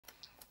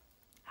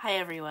Hi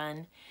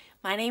everyone,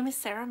 my name is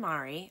Sarah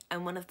Mari.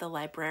 I'm one of the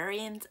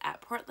librarians at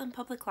Portland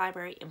Public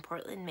Library in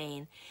Portland,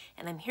 Maine,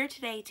 and I'm here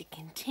today to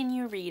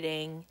continue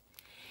reading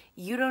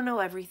You Don't Know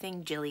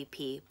Everything, Jilly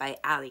P by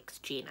Alex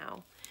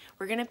Gino.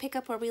 We're going to pick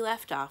up where we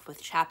left off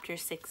with chapter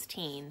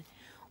 16,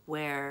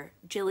 where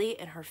Jilly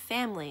and her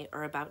family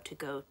are about to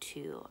go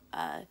to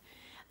an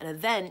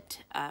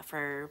event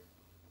for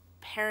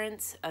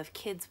parents of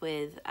kids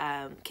with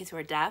kids who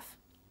are deaf.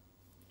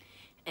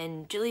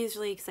 And Jilly is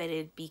really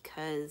excited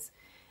because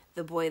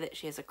the boy that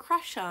she has a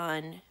crush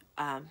on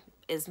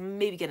is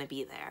maybe going to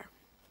be there.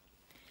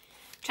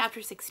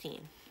 Chapter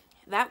 16.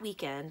 That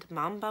weekend,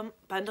 Mom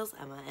bundles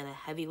Emma in a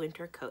heavy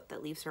winter coat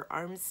that leaves her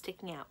arms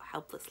sticking out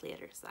helplessly at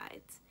her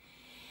sides.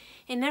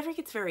 It never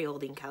gets very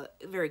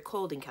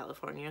cold in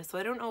California, so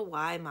I don't know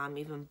why Mom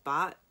even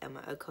bought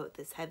Emma a coat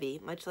this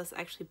heavy, much less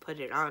actually put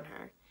it on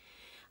her.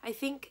 I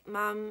think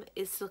Mom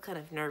is still kind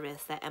of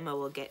nervous that Emma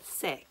will get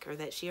sick, or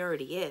that she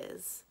already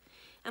is.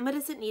 Emma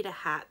doesn't need a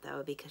hat,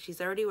 though, because she's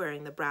already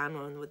wearing the brown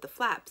one with the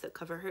flaps that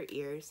cover her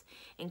ears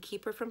and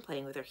keep her from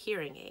playing with her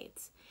hearing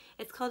aids.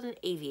 It's called an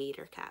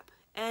aviator cap,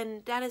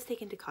 and Dad has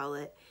taken to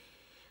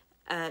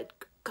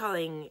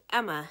calling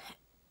Emma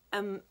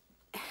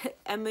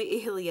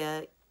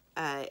Emilia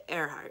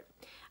Earhart.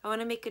 I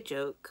want to make a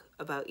joke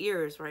about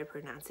ears where I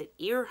pronounce it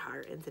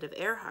Earhart instead of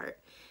Earhart,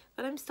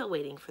 but I'm still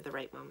waiting for the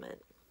right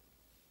moment.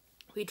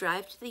 We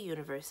drive to the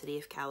University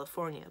of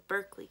California,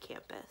 Berkeley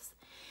campus,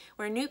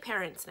 where New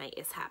Parents' Night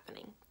is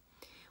happening.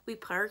 We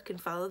park and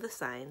follow the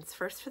signs,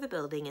 first for the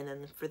building and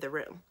then for the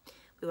room.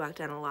 We walk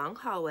down a long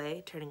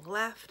hallway, turning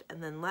left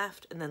and then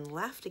left and then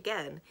left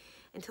again,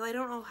 until I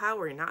don't know how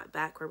we're not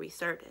back where we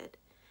started.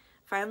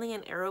 Finally,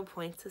 an arrow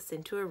points us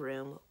into a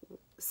room,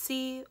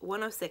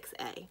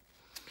 C106A.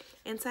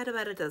 Inside,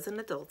 about a dozen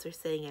adults are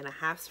sitting in a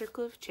half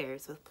circle of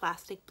chairs with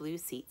plastic blue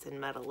seats and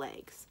metal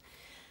legs.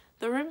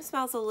 The room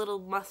smells a little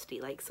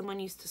musty, like someone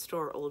used to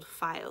store old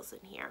files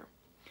in here.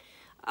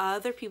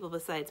 Other people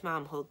besides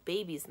Mom hold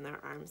babies in their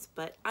arms,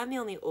 but I'm the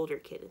only older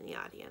kid in the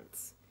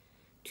audience.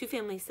 Two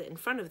families sit in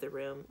front of the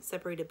room,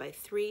 separated by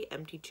 3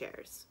 empty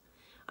chairs.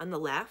 On the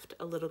left,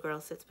 a little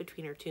girl sits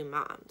between her 2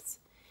 moms.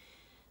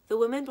 The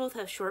women both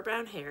have short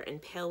brown hair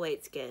and pale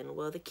white skin,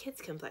 while the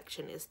kid's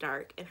complexion is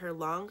dark and her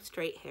long,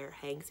 straight hair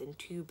hangs in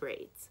 2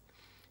 braids.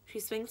 She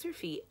swings her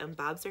feet and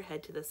bobs her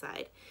head to the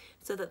side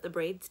so that the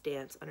braids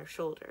dance on her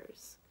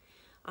shoulders.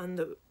 On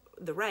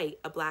the right,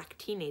 a black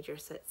teenager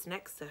sits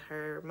next to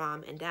her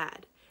mom and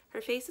dad. Her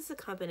face is a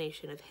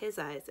combination of his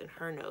eyes and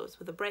her nose,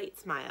 with a bright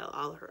smile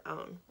all her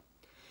own.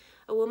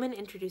 A woman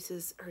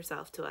introduces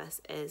herself to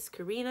us as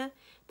Karina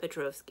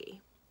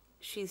Petrovsky.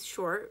 She's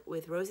short,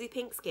 with rosy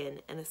pink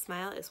skin and a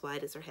smile as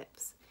wide as her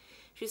hips.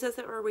 She says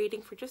that we're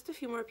waiting for just a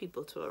few more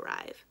people to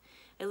arrive.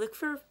 I look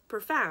for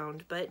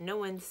Profound, but no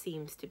one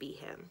seems to be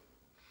him.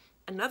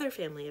 Another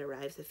family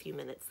arrives a few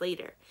minutes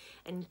later,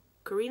 and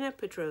Karina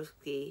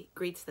Petrovsky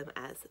greets them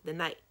as the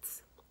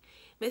Knights.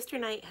 Mr.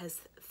 Knight has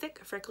thick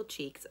freckled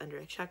cheeks under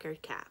a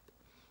checkered cap.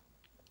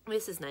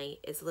 Mrs. Knight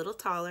is a little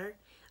taller,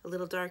 a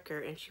little darker,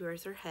 and she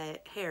wears her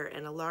hair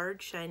in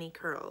large shiny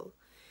curls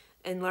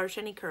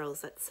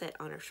that sit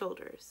on her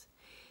shoulders.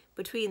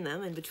 Between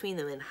them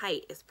in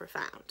height is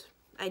Profound.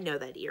 I know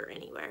that ear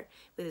anywhere,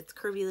 with its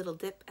curvy little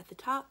dip at the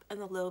top and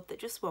the lobe that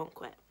just won't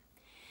quit.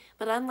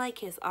 But unlike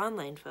his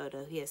online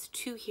photo, he has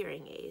 2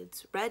 hearing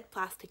aids, red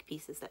plastic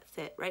pieces that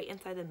fit right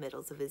inside the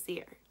middles of his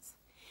ears.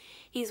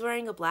 He's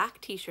wearing a black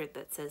t-shirt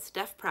that says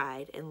Deaf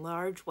Pride in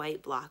large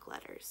white block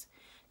letters.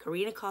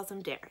 Karina calls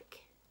him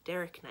Derek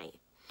Knight.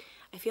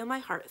 I feel my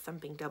heart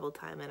thumping double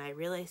time, and I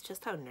realize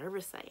just how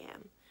nervous I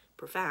am.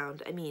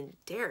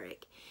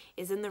 Derek,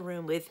 is in the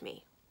room with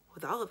me.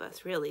 With all of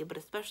us, really, but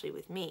especially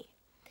with me.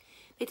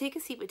 They take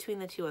a seat between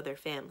the 2 other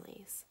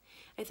families.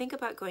 I think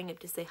about going up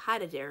to say hi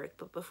to Derek,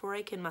 but before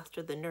I can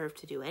muster the nerve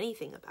to do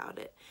anything about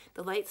it,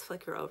 the lights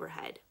flicker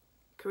overhead.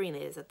 Karina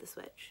is at the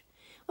switch.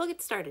 We'll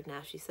get started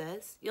now, she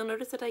says. You'll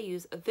notice that I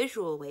use a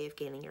visual way of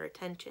gaining your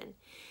attention.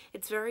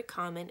 It's very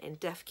common in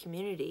deaf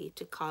community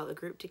to call a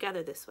group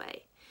together this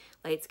way.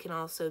 Lights can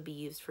also be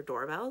used for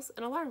doorbells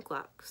and alarm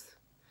clocks.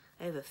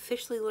 I have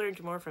officially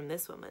learned more from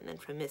this woman than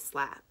from Miss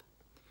Slap.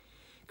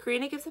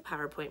 Karina gives a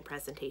PowerPoint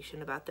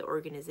presentation about the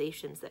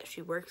organizations that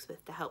she works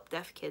with to help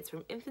deaf kids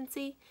from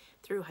infancy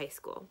through high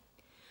school.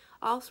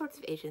 All sorts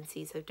of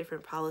agencies have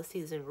different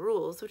policies and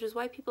rules, which is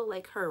why people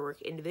like her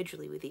work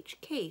individually with each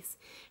case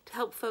to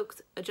help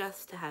folks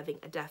adjust to having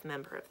a deaf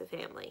member of the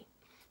family.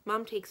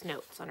 Mom takes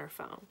notes on her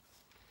phone.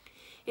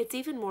 It's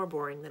even more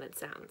boring than it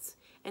sounds,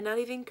 and not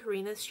even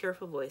Karina's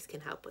cheerful voice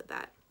can help with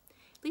that.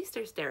 At least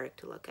there's Derek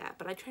to look at,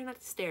 but I try not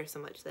to stare so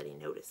much that he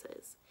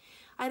notices.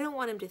 I don't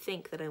want him to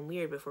think that I'm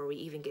weird before we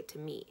even get to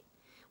meet.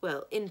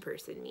 Well,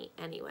 in-person meet,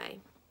 anyway.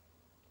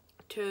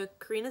 To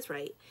Karina's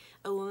right,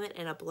 a woman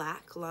in a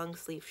black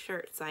long-sleeve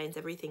shirt signs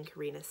everything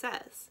Karina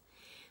says.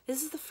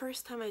 This is the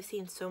first time I've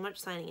seen so much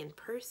signing in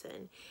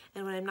person,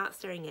 and when I'm not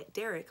staring at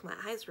Derek, my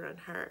eyes are on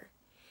her.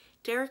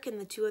 Derek and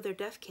the 2 other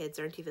deaf kids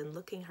aren't even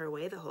looking her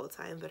way the whole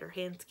time, but her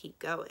hands keep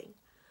going.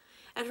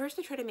 At first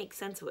I try to make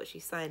sense of what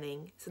she's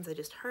signing, since I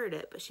just heard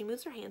it, but she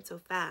moves her hand so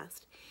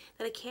fast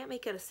that I can't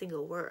make out a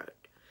single word.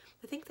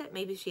 I think that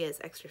maybe she has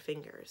extra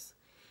fingers.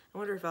 I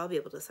wonder if I'll be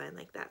able to sign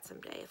like that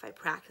someday, if I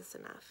practice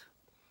enough.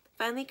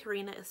 Finally,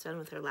 Karina is done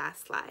with her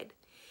last slide.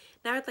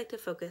 Now I'd like to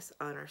focus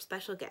on our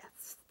special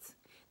guests.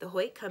 The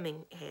Hoyt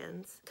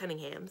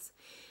Cunninghams,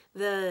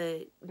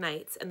 the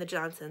Knights, and the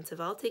Johnsons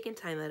have all taken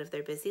time out of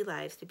their busy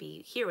lives to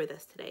be here with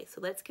us today, so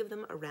let's give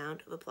them a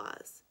round of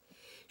applause.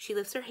 She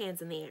lifts her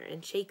hands in the air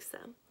and shakes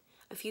them.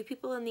 A few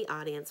people in the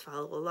audience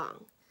follow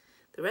along.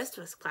 The rest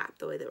of us clap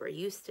the way that we're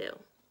used to.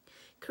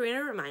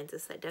 Karina reminds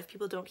us that deaf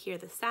people don't hear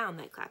the sound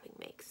that clapping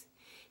makes.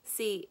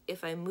 See,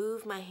 if I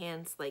move my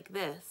hands like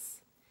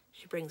this,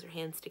 she brings her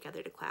hands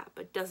together to clap,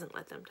 but doesn't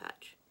let them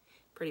touch.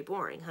 Pretty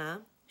boring, huh?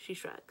 She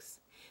shrugs.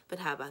 But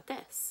how about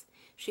this?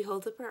 She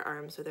holds up her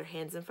arms with her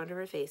hands in front of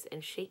her face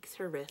and shakes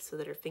her wrists so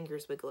that her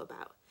fingers wiggle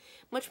about.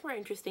 Much more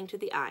interesting to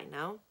the eye,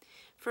 no?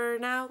 For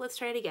now, let's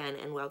try it again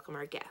and welcome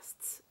our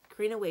guests.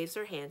 Karina waves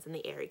her hands in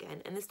the air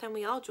again, and this time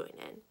we all join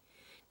in.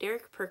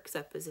 Derek perks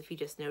up as if he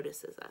just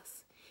notices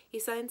us. He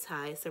signs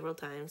hi several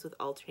times with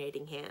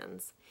alternating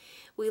hands.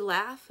 We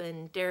laugh,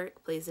 and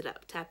Derek plays it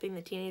up, tapping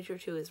the teenager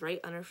to his right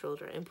on her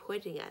shoulder and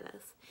pointing at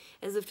us,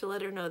 as if to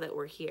let her know that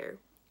we're here.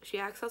 She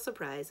acts all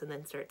surprised and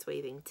then starts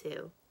waving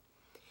too.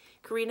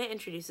 Karina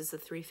introduces the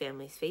three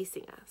families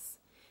facing us.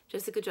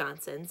 Jessica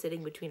Johnson,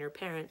 sitting between her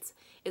parents,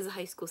 is a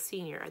high school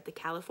senior at the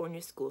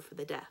California School for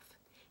the Deaf.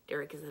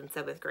 Derek is in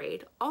 7th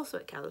grade, also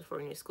at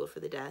California School for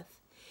the Deaf.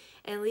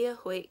 And Leah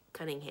Hoyt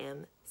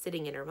Cunningham,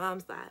 sitting in her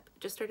mom's lap,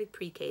 just started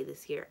pre-K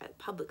this year at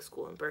public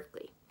school in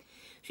Berkeley.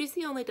 She's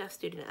the only deaf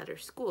student at her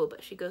school,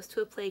 but she goes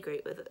to a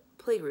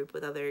playgroup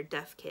with other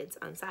deaf kids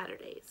on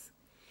Saturdays.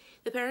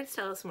 The parents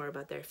tell us more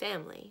about their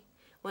family.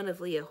 One of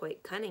Leah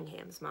Hoyt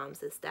Cunningham's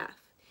moms is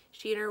deaf.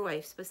 She and her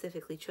wife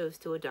specifically chose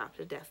to adopt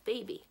a deaf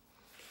baby.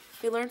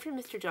 We learned from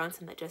Mr.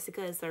 Johnson that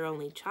Jessica is their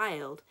only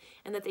child,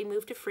 and that they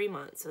moved to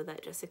Fremont so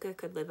that Jessica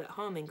could live at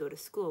home and go to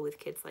school with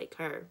kids like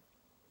her.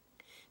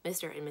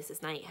 Mr. and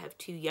Mrs. Knight have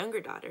 2 younger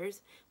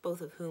daughters,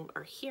 both of whom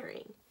are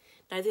hearing.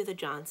 Neither the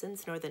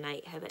Johnsons nor the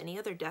Knight have any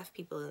other deaf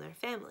people in their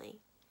family.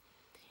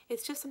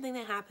 It's just something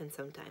that happens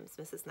sometimes,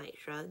 Mrs. Knight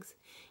shrugs.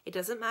 It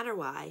doesn't matter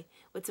why.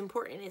 What's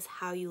important is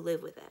how you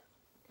live with it.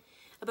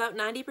 About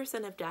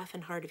 90% of deaf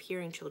and hard of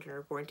hearing children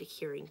are born to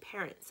hearing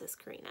parents, says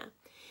Karina.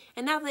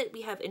 And now that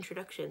we have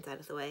introductions out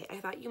of the way, I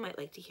thought you might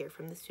like to hear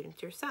from the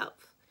students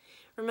yourself.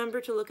 Remember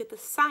to look at the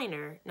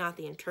signer, not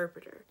the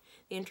interpreter.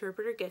 The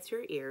interpreter gets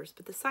your ears,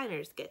 but the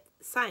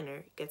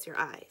signer gets your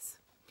eyes.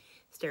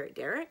 Stare at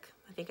Derek?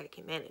 I think I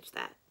can manage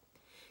that.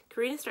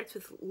 Karina starts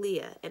with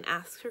Leah and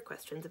asks her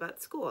questions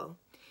about school.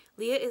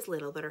 Leah is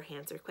little, but her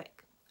hands are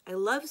quick. I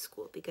love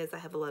school because I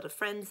have a lot of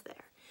friends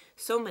there.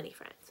 So many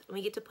friends, and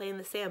we get to play in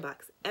the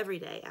sandbox every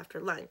day after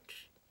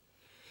lunch.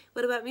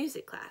 What about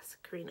music class?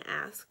 Karina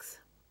asks.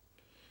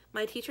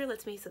 My teacher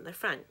lets me sit in the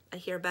front. I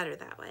hear better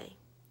that way.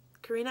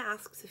 Karina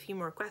asks a few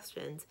more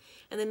questions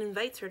and then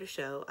invites her to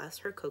show us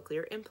her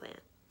cochlear implant.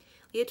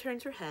 Leah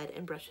turns her head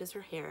and brushes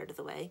her hair out of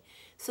the way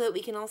so that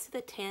we can all see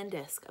the tan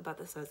disc about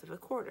the size of a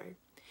quarter.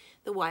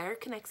 The wire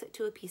connects it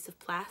to a piece of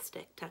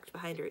plastic tucked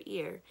behind her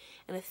ear,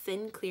 and a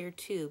thin, clear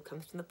tube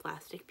comes from the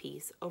plastic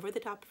piece over the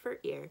top of her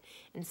ear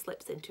and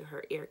slips into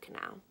her ear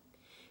canal.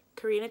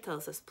 Karina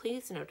tells us,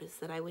 please notice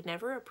that I would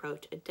never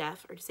approach a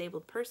deaf or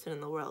disabled person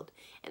in the world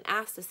and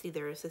ask to see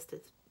their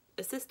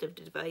assistive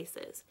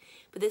devices,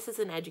 but this is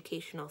an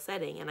educational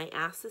setting, and I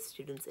asked the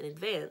students in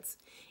advance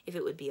if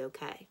it would be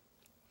okay.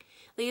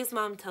 Leah's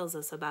mom tells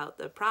us about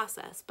the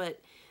process,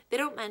 but they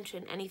don't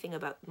mention anything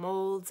about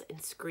molds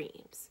and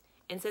screams.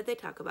 Instead, they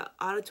talk about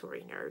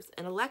auditory nerves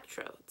and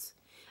electrodes.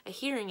 A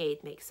hearing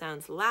aid makes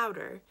sounds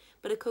louder,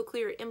 but a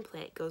cochlear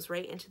implant goes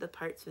right into the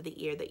parts of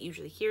the ear that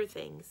usually hear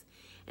things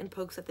and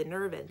pokes at the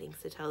nerve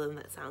endings to tell them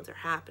that sounds are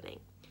happening.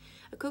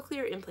 A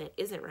cochlear implant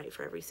isn't right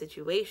for every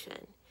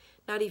situation.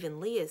 Not even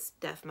Leah's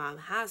deaf mom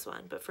has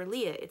one, but for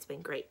Leah, it's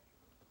been great.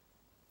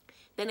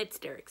 Then it's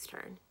Derek's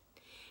turn.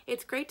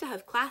 It's great to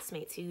have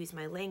classmates who use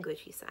my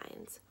language, he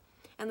signs.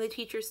 And the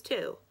teachers,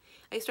 too.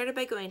 I started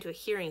by going to a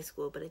hearing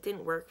school, but it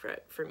didn't work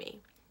for me.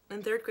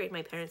 In 3rd grade,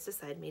 my parents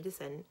decided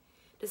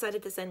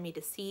to send me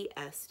to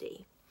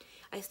CSD.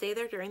 I stay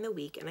there during the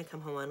week, and I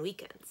come home on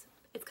weekends.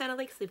 It's kind of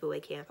like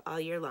sleepaway camp all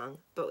year long,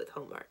 but with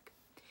homework.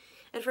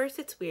 At first,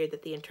 it's weird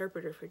that the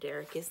interpreter for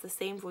Derek is the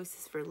same voice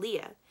as for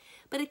Leah,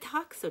 but it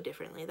talks so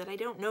differently that I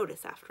don't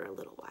notice after a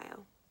little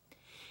while.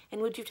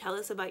 And would you tell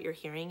us about your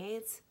hearing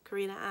aids?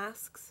 Karina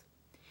asks.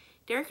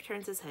 Derek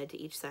turns his head to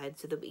each side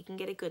so that we can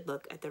get a good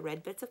look at the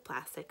red bits of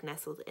plastic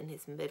nestled in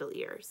his middle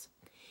ears.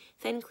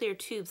 Thin, clear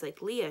tubes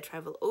like Leah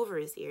travel over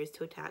his ears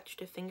to attach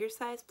to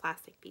finger-sized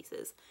plastic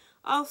pieces,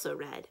 also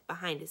red,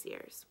 behind his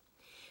ears.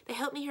 They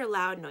help me hear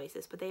loud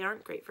noises, but they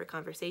aren't great for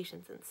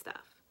conversations and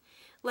stuff.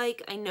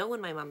 Like, I know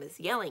when my mom is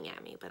yelling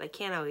at me, but I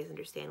can't always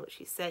understand what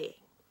she's saying.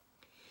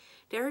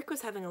 Derek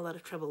was having a lot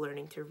of trouble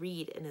learning to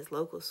read in his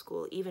local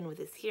school, even with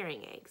his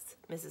hearing aids,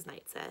 Mrs.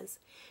 Knight says,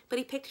 but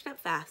he picked it up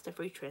fast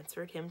after we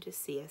transferred him to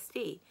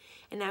CSD,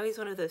 and now he's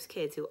one of those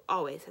kids who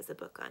always has a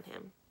book on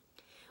him.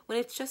 When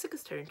it's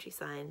Jessica's turn, she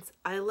signs,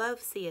 I love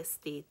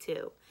CSD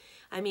too.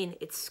 I mean,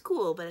 it's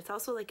school, but it's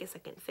also like a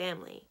second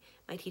family.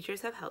 My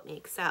teachers have helped me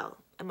excel.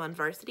 I'm on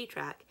varsity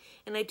track,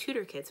 and I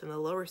tutor kids from the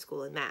lower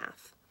school in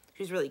math.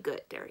 She's really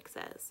good, Derek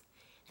says.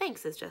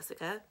 Thanks, says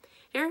Jessica.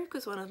 Derek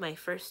was one of my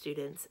first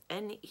students,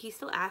 and he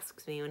still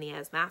asks me when he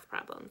has math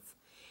problems.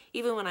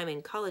 Even when I'm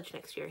in college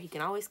next year, he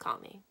can always call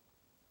me.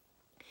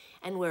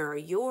 And where are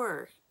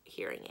your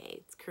hearing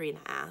aids? Karina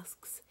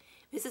asks.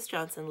 Mrs.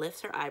 Johnson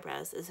lifts her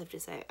eyebrows as if to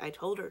say, I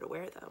told her to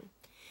wear them.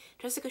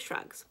 Jessica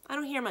shrugs. I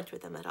don't hear much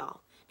with them at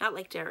all. Not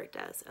like Derek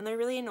does, and they're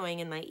really annoying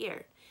in my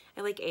ear.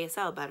 I like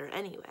ASL better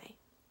anyway.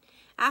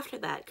 After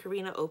that,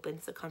 Karina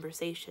opens the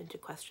conversation to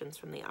questions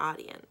from the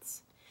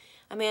audience.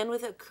 A man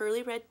with a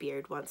curly red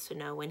beard wants to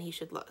know when he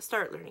should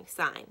start learning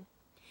sign.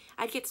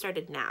 I'd get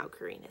started now,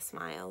 Karina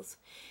smiles.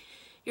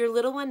 Your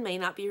little one may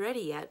not be ready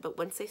yet, but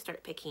once they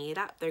start picking it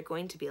up, they're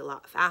going to be a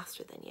lot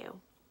faster than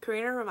you.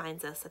 Karina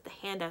reminds us that the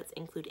handouts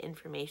include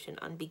information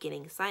on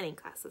beginning signing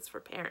classes for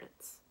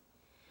parents.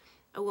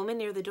 A woman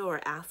near the door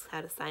asks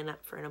how to sign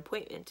up for an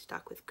appointment to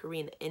talk with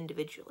Karina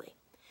individually.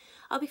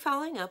 I'll be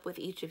following up with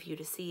each of you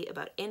to see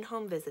about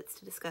in-home visits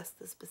to discuss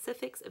the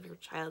specifics of your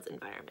child's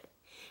environment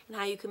and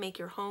how you can make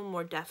your home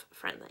more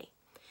deaf-friendly.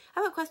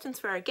 How about questions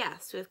for our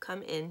guests who have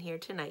come in here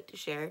tonight to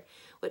share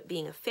what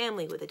being a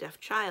family with a deaf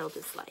child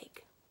is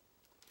like?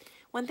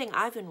 One thing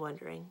I've been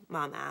wondering,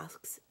 Mom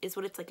asks, is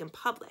what it's like in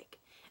public,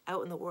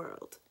 out in the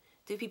world.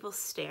 Do people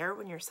stare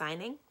when you're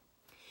signing?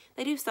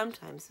 They do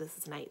sometimes,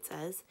 Mrs. Knight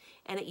says,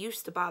 and it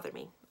used to bother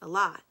me, a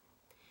lot.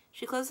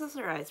 She closes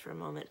her eyes for a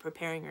moment,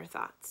 preparing her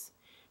thoughts.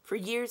 For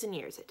years and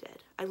years it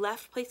did. I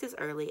left places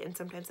early, and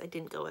sometimes I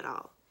didn't go at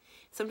all.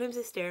 Sometimes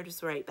I stared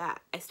right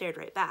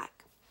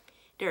back.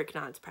 Derek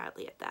nods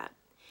proudly at that.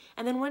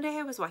 And then one day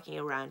I was walking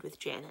around with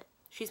Janet.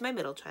 She's my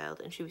middle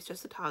child, and she was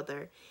just a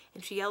toddler,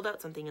 and she yelled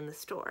out something in the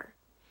store.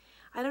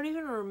 I don't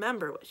even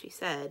remember what she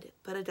said,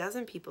 but a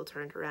dozen people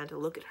turned around to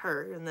look at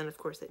her, and then of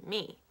course at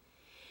me.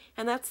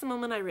 And that's the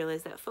moment I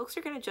realized that folks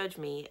are going to judge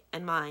me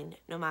and mine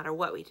no matter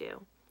what we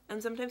do.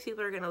 And sometimes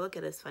people are going to look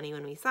at us funny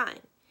when we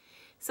sign.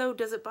 So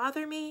does it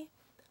bother me?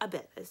 A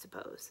bit, I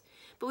suppose.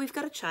 But we've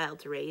got a child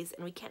to raise,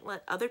 and we can't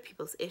let other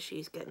people's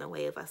issues get in the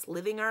way of us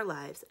living our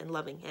lives and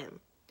loving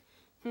him.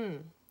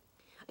 I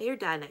hear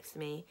Dad next to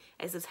me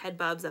as his head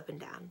bobs up and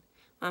down.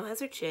 Mom has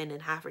her chin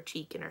and half her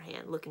cheek in her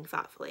hand, looking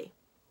thoughtfully.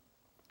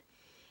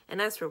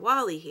 And as for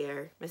Wally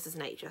here, Mrs.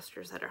 Knight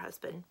gestures at her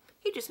husband,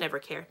 he just never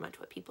cared much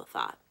what people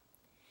thought.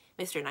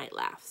 Mr. Knight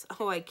laughs.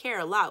 Oh, I care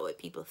a lot what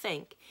people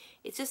think.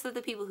 It's just that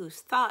the people whose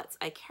thoughts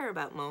I care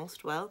about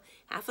most, well,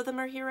 half of them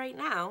are here right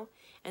now,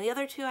 and the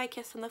other two I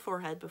kissed on the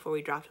forehead before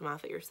we dropped him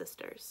off at your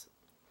sister's.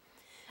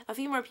 A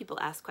few more people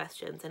ask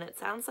questions, and it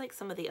sounds like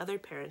some of the other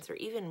parents are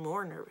even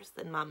more nervous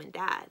than Mom and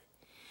Dad.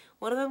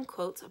 One of them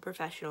quotes a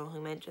professional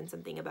who mentioned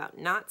something about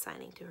not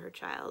signing to her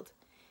child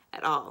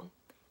at all.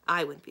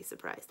 I wouldn't be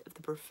surprised if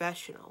the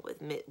professional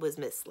was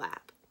Miss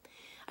Slap.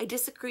 I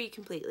disagree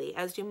completely,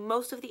 as do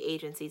most of the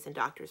agencies and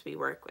doctors we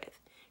work with,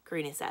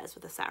 Karina says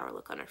with a sour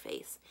look on her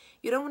face.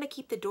 You don't want to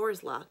keep the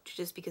doors locked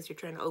just because you're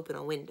trying to open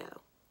a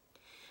window.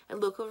 I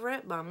look over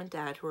at Mom and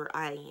Dad, who are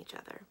eyeing each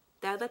other.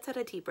 Dad lets out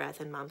a deep breath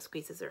and Mom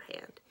squeezes her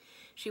hand.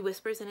 She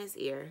whispers in his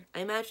ear. I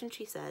imagine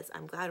she says,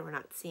 I'm glad we're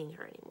not seeing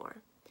her anymore.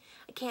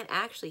 I can't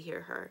actually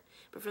hear her,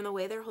 but from the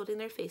way they're holding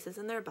their faces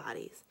and their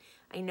bodies,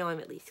 I know I'm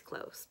at least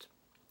close.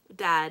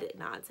 Dad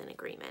nods in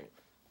agreement.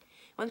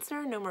 Once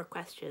there are no more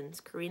questions,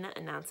 Karina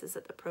announces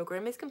that the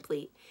program is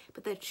complete,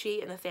 but that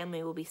she and the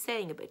family will be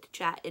staying a bit to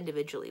chat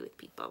individually with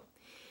people.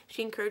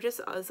 She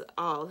encourages us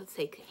all to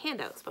take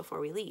handouts before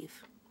we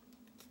leave.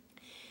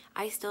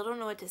 I still don't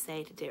know what to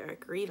say to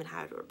Derek or even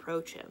how to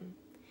approach him.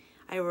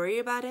 I worry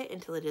about it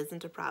until it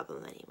isn't a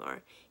problem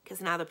anymore,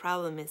 because now the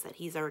problem is that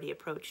he's already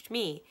approached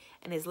me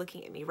and is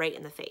looking at me right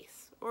in the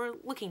face, or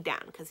looking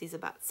down because he's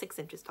about 6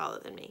 inches taller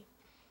than me.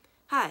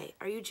 Hi,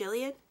 are you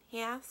Jillian?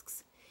 He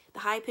asks. The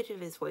high pitch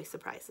of his voice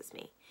surprises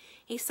me.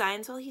 He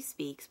signs while he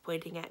speaks,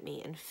 pointing at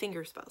me, and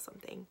fingerspells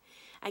something.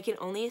 I can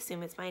only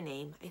assume it's my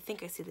name. I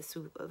think I see the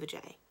swoop of a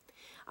J.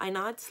 I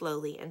nod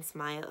slowly and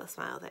smile a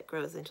smile that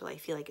grows until I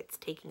feel like it's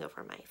taking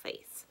over my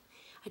face.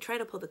 I try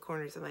to pull the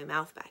corners of my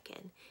mouth back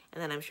in, and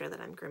then I'm sure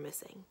that I'm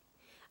grimacing.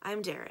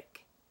 I'm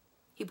Derek.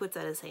 He puts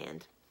out his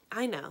hand.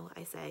 I know,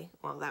 I say.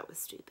 Well, that was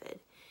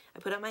stupid. I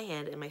put out my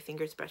hand and my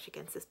fingers brush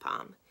against his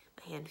palm.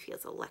 My hand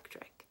feels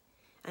electric.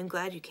 I'm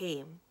glad you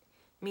came.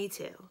 Me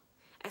too.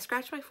 I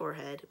scratch my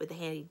forehead with the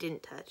hand he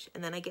didn't touch,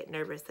 and then I get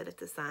nervous that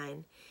it's a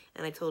sign,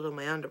 and I told him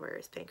my underwear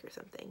is pink or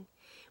something.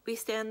 We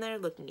stand there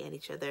looking at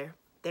each other.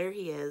 There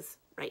he is,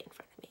 right in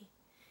front of me.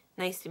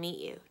 Nice to meet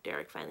you,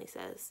 Derek finally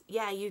says.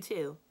 Yeah, you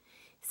too.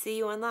 See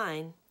you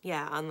online.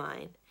 Yeah,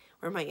 online,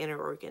 where my inner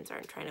organs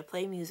aren't trying to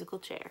play musical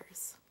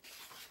chairs.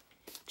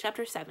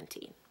 Chapter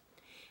 17.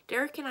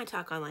 Derek and I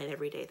talk online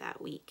every day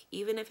that week,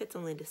 even if it's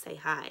only to say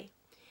hi.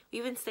 We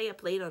even stay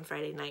up late on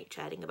Friday night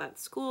chatting about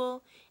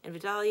school and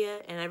Vidalia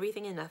and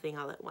everything and nothing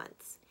all at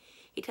once.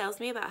 He tells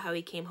me about how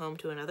he came home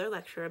to another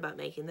lecture about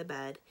making the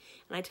bed,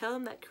 and I tell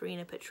him that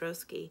Karina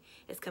Petrosky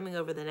is coming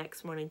over the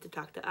next morning to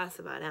talk to us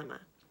about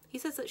Emma. He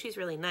says that she's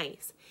really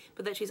nice,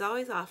 but that she's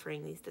always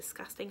offering these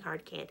disgusting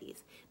hard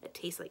candies that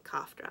taste like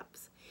cough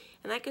drops.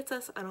 And that gets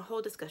us on a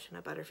whole discussion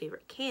about our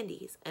favorite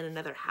candies, and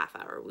another half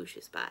hour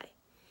whooshes by.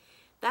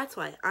 That's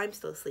why I'm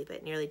still asleep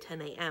at nearly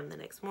 10 a.m. the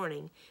next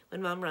morning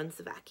when Mom runs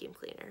the vacuum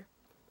cleaner.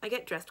 I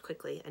get dressed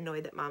quickly,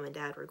 annoyed that Mom and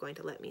Dad were going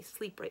to let me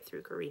sleep right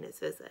through Karina's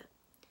visit.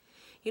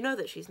 You know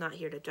that she's not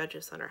here to judge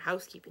us on our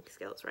housekeeping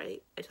skills,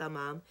 right? I tell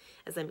Mom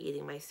as I'm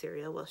eating my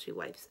cereal while she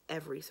wipes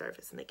every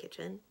surface in the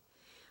kitchen.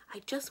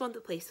 I just want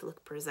the place to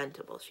look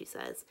presentable, she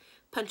says,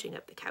 punching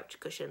up the couch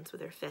cushions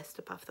with her fist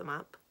to puff them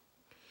up.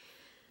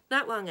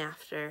 Not long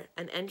after,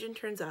 an engine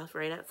turns off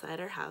right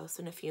outside our house,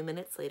 and a few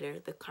minutes later,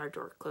 the car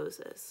door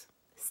closes.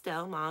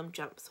 Still, Mom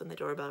jumps when the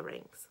doorbell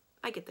rings.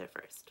 I get there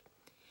first.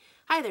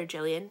 Hi there,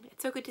 Jillian.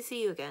 It's so good to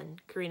see you again,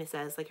 Karina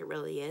says like it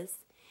really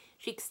is.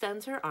 She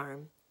extends her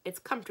arm. It's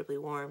comfortably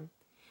warm.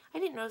 I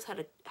didn't notice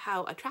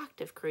how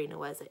attractive Karina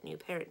was at New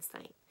Parents'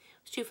 Night. I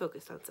was too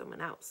focused on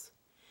someone else.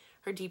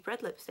 Her deep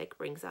red lipstick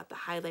brings out the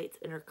highlights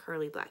in her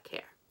curly black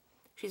hair.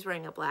 She's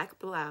wearing a black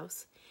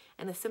blouse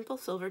and a simple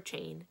silver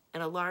chain,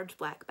 and a large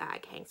black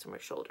bag hangs from her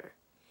shoulder.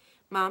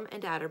 Mom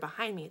and Dad are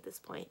behind me at this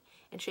point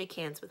and shake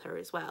hands with her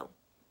as well.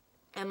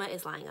 Emma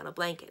is lying on a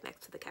blanket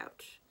next to the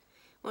couch.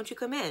 Won't you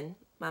come in?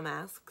 Mom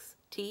asks.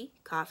 Tea?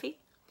 Coffee?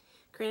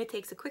 Karina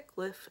takes a quick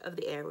whiff of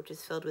the air, which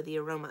is filled with the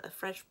aroma of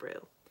fresh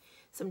brew.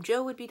 Some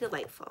Joe would be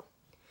delightful.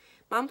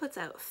 Mom puts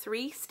out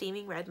 3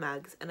 steaming red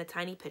mugs and a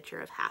tiny pitcher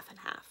of half and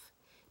half.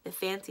 The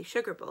fancy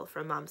sugar bowl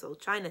from Mom's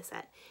old china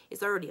set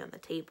is already on the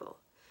table.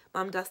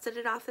 Mom dusted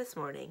it off this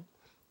morning.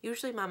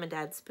 Usually Mom and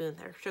Dad spoon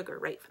their sugar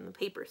right from the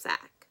paper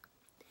sack.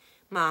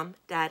 Mom,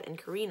 Dad, and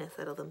Karina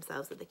settle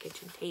themselves at the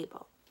kitchen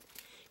table.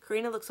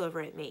 Karina looks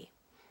over at me.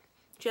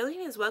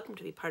 Jillian is welcome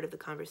to be part of the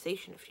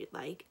conversation if she'd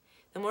like.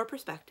 The more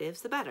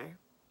perspectives, the better.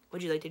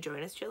 Would you like to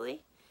join us,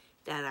 Jilly?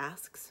 Dad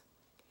asks.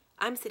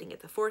 I'm sitting at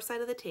the far side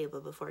of the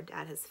table before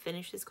Dad has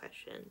finished his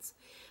questions,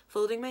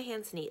 folding my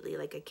hands neatly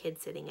like a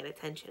kid sitting at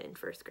attention in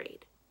first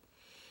grade.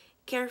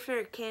 Care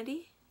for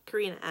candy?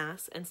 Karina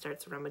asks and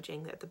starts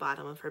rummaging at the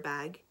bottom of her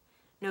bag.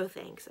 No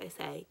thanks, I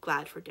say,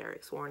 glad for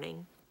Derek's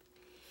warning.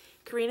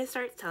 Karina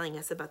starts telling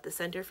us about the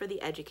Center for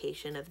the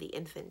Education of the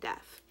Infant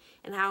Deaf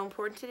and how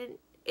important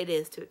it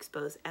is to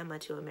expose Emma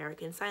to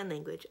American Sign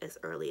Language as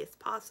early as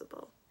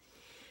possible.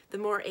 The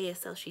more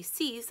ASL she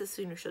sees, the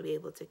sooner she'll be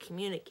able to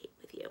communicate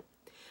with you.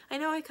 I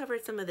know I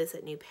covered some of this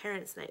at New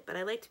Parents' Night, but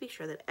I like to be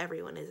sure that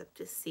everyone is up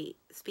to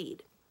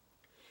speed.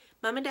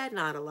 Mom and Dad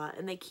nod a lot,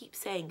 and they keep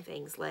saying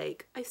things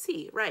like, I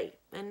see, right,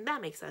 and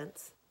that makes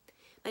sense.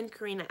 Then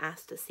Karina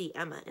asks to see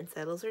Emma and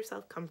settles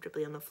herself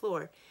comfortably on the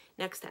floor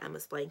next to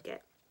Emma's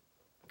blanket.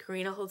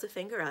 Karina holds a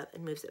finger up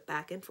and moves it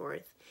back and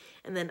forth,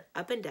 and then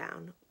up and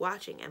down,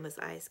 watching Emma's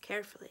eyes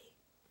carefully.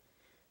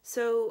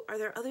 So, are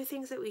there other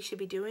things that we should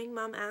be doing,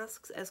 Mom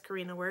asks as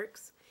Karina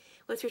works?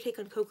 What's your take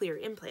on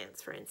cochlear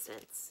implants, for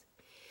instance?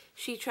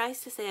 She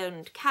tries to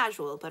sound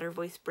casual, but her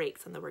voice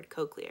breaks on the word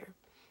cochlear.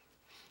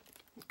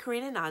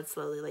 Karina nods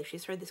slowly like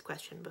she's heard this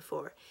question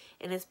before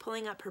and is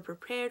pulling up her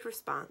prepared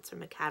response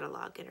from a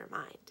catalog in her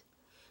mind.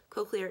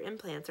 Cochlear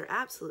implants are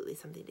absolutely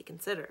something to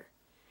consider.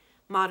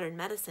 Modern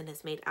medicine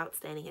has made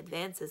outstanding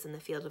advances in the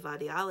field of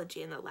audiology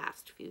in the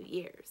last few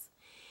years.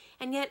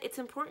 And yet, it's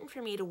important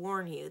for me to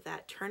warn you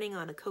that turning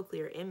on a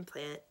cochlear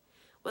implant,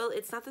 well,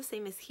 it's not the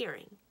same as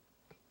hearing.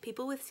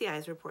 People with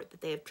CIs report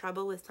that they have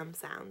trouble with some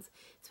sounds,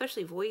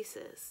 especially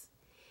voices.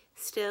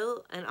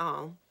 Still and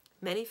all,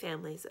 many of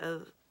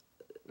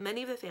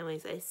the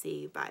families I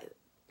see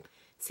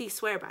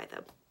swear by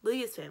them.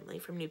 Lydia's family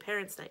from New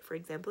Parents' Night, for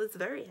example, is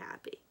very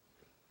happy.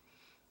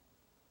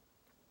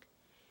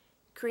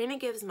 Karina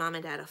gives Mom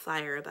and Dad a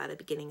flyer about a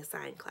beginning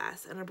sign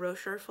class and a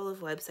brochure full of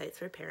websites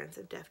for parents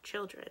of deaf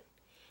children.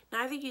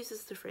 Neither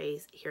uses the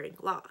phrase hearing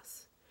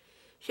loss.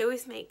 She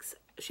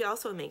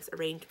also makes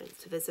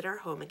arrangements to visit our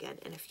home again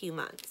in a few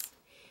months.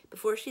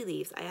 Before she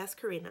leaves, I ask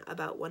Karina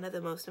about one of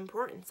the most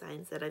important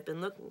signs that I've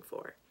been looking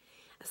for,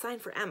 a sign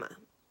for Emma.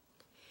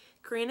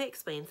 Karina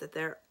explains that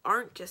there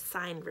aren't just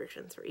sign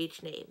versions for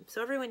each name,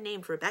 so everyone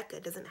named Rebecca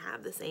doesn't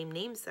have the same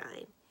name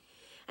sign.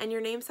 And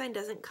your name sign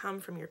doesn't come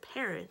from your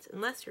parents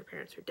unless your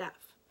parents are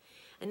deaf.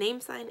 A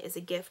name sign is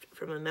a gift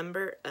from a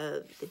member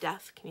of the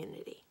deaf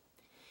community.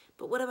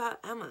 But what about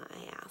Emma,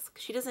 I ask?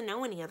 She doesn't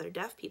know any other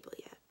deaf people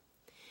yet.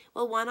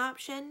 Well, one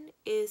option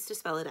is to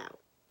spell it out.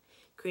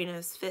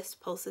 Karina's fist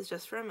pulses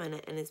just for a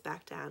minute and is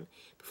back down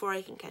before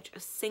I can catch a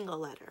single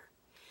letter.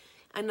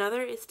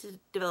 Another is to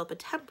develop a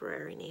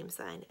temporary name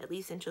sign, at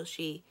least until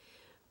she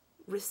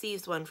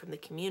receives one from the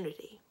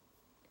community.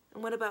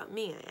 And what about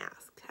me, I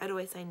asked. How do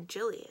I sign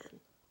Jillian?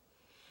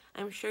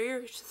 I'm sure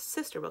your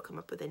sister will come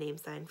up with a name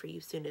sign for you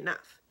soon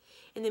enough.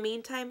 In the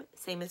meantime,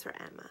 same as for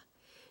Emma.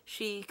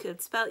 You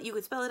could spell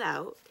it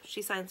out,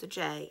 she signs a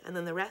J, and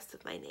then the rest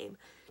of my name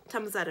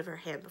tumbles out of her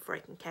hand before I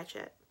can catch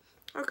it.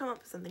 or come up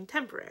with something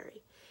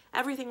temporary.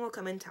 Everything will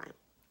come in time.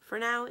 For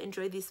now,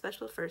 enjoy these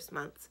special first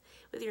months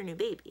with your new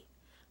baby.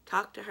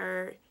 Talk to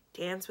her,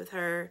 dance with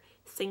her,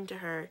 sing to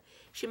her.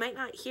 She might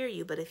not hear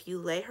you, but if you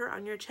lay her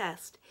on your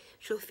chest,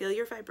 she'll feel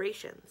your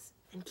vibrations,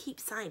 and keep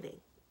signing.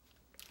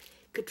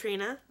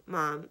 Karina,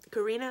 Mom,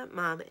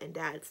 and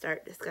Dad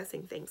start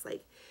discussing things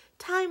like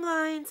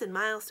timelines and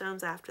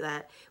milestones after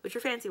that, which are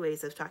fancy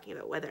ways of talking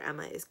about whether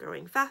Emma is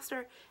growing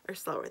faster or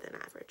slower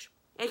than average.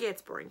 It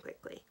gets boring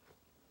quickly.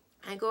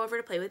 I go over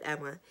to play with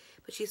Emma,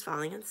 but she's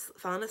fallen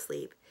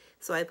asleep,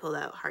 so I pull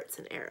out hearts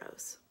and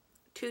arrows.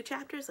 2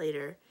 chapters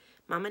later,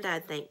 Mom and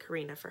Dad thank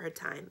Karina for her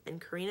time,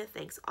 and Karina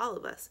thanks all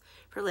of us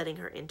for letting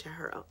her into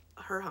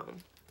her home.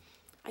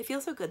 I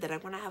feel so good that I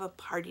want to have a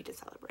party to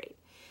celebrate,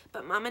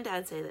 but Mom and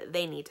Dad say that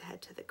they need to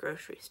head to the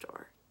grocery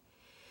store.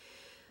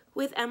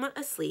 With Emma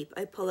asleep,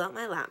 I pull out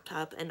my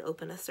laptop and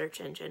open a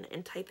search engine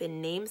and type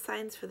in name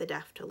signs for the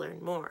deaf to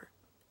learn more.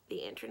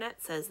 The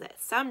internet says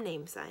that some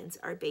name signs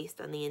are based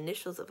on the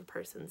initials of a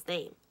person's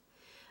name.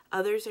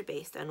 Others are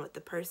based on what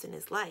the person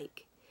is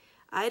like.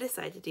 I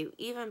decide to do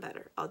even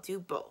better. I'll do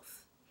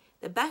both.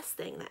 The best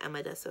thing that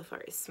Emma does so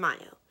far is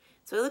smile,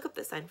 so I look up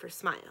the sign for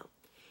smile.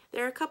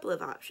 There are a couple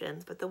of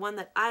options, but the one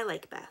that I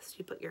like best,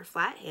 you put your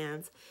flat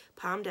hands,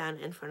 palm down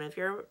in front of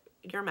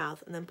your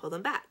mouth, and then pull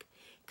them back,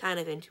 kind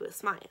of into a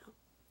smile.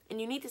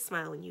 And you need to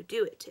smile when you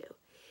do it too.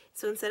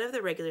 So instead of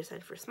the regular sign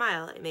for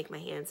smile, I make my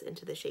hands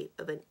into the shape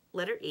of a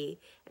letter E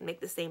and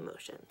make the same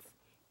motions.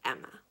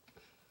 Emma.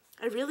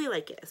 I really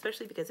like it,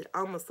 especially because it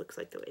almost looks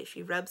like the way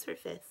she rubs her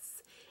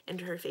fists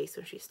into her face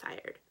when she's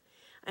tired.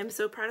 I'm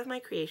so proud of my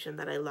creation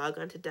that I log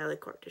on to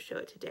Delacorte to show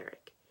it to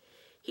Derek.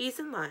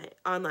 He's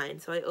online,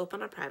 so I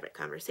open a private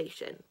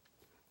conversation.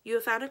 You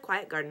have found a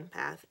quiet garden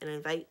path and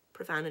invite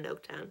Profound in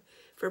Oaktown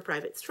for a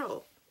private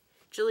stroll.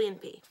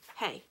 Jillian P.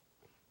 Hey,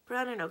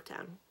 Profound in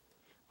Oaktown.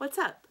 What's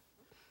up?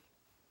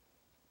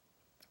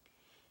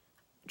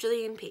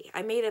 Jillian P.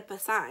 I made up a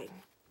sign.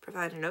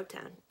 Profound in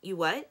Oaktown. You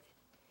what?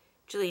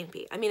 Jillian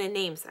P. I mean a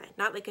name sign,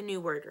 not like a new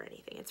word or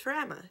anything. It's for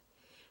Emma.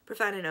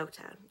 Profound in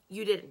Oaktown.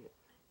 You didn't.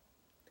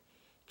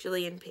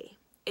 Jillian P.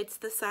 It's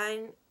the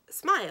sign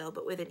smile,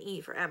 but with an E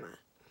for Emma.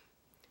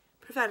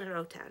 Profound in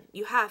Oaktown.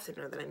 You have to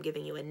know that I'm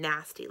giving you a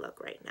nasty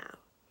look right now.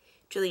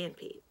 Jillian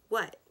P.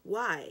 What?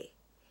 Why?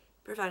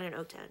 Profound in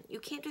Oaktown. You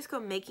can't just go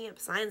making up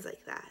signs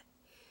like that.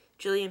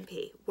 Jillian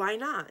P. Why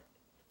not?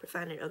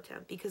 Profound in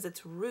Oaktown. Because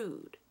it's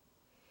rude.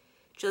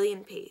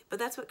 Jillian P. But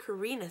that's what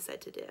Karina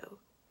said to do.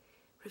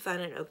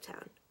 Profound in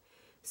Oaktown.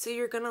 So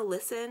you're going to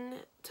listen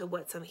to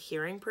what some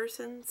hearing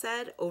person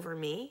said over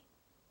me?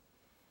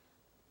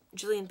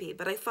 Jillian P.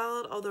 But I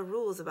followed all the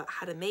rules about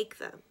how to make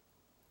them.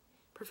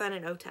 Profound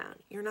in Oaktown.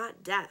 You're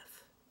not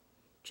deaf.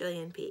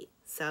 Jillian P.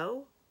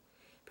 So?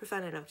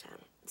 Profound in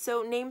Oaktown.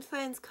 So name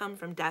signs come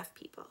from deaf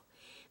people.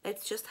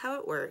 That's just how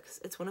it works.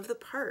 It's one of the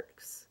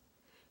perks.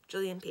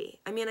 Jillian P.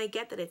 I mean, I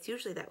get that it's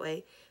usually that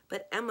way,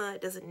 but Emma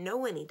doesn't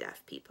know any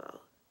deaf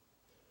people.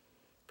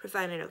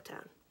 Profound in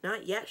Oaktown.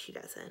 Not yet, she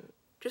doesn't.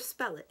 Just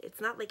spell it.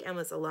 It's not like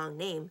Emma's a long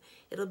name.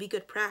 It'll be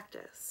good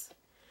practice.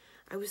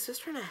 I was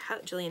just trying to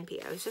help, Jillian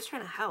P. I was just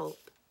trying to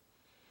help.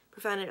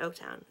 Profound in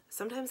Oaktown.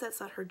 Sometimes that's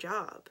not her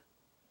job.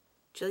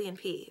 Jillian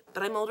P.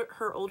 But I'm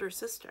her older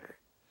sister.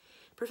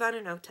 Profound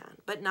in Oaktown.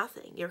 But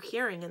nothing. You're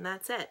hearing and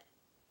that's it.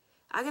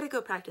 I gotta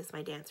go practice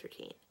my dance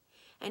routine.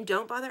 And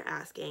don't bother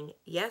asking.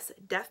 Yes,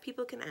 deaf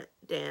people can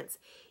dance,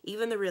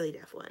 even the really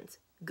deaf ones.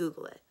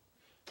 Google it.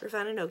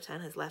 Profound in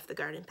Oaktown has left the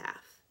garden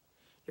path.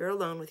 You're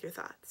alone with your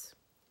thoughts.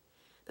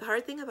 The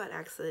hard thing about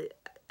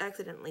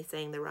accidentally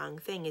saying the wrong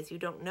thing is you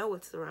don't know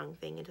what's the wrong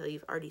thing until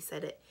you've already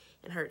said it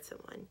and hurt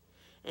someone.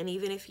 And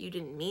even if you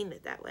didn't mean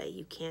it that way,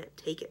 you can't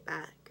take it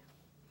back.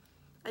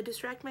 I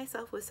distract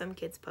myself with some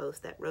kid's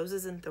post that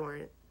Roses and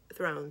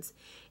Thrones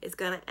is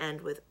gonna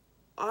end with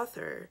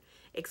author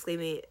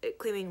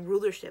claiming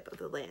rulership of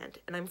the land,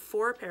 and I'm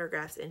 4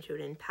 paragraphs into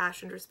an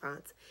impassioned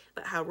response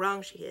about how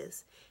wrong she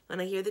is when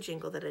I hear the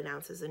jingle that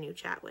announces a new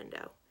chat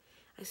window.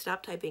 I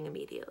stop typing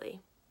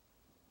immediately.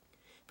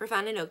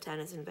 Profound in Oaktown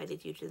has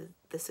invited you to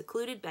the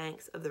secluded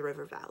banks of the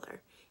River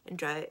Valor.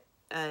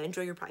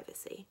 Enjoy your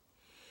privacy.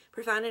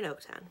 Profound in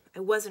Oaktown.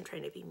 I wasn't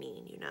trying to be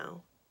mean, you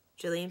know.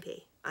 Jillian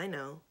P. I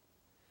know.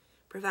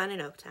 Profound in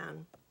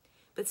Oaktown.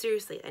 But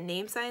seriously, a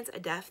name sign's a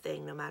deaf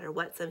thing no matter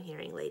what some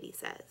hearing lady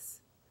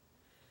says.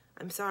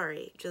 I'm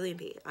sorry. Jillian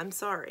P. I'm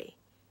sorry.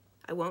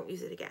 I won't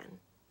use it again.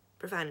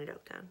 Profound in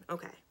Oaktown.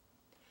 Okay.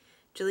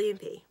 Jillian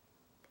P.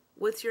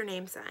 What's your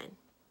name sign?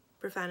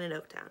 Profound in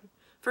Oaktown.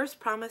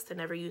 First, promise to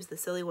never use the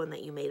silly one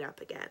that you made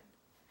up again.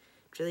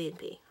 Jillian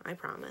P. I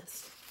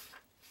promise.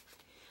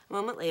 A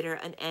moment later,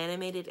 an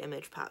animated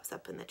image pops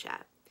up in the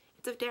chat.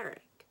 It's of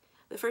Derek.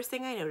 The first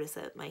thing I notice is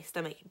that my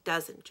stomach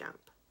doesn't jump.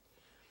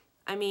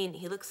 I mean,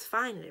 he looks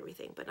fine and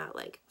everything, but not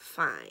like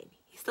fine.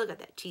 He's still got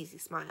that cheesy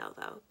smile,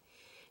 though.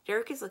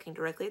 Derek is looking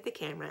directly at the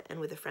camera and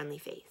with a friendly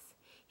face.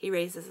 He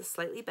raises a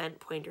slightly bent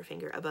pointer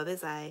finger above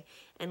his eye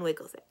and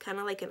wiggles it, kind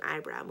of like an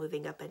eyebrow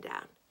moving up and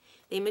down.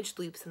 The image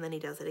loops and then he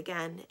does it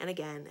again and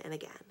again and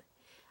again.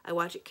 I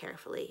watch it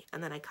carefully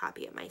and then I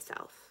copy it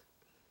myself.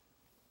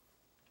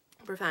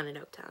 Profound in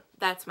Oaktown.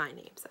 That's my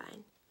name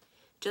sign.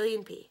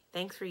 Jillian P.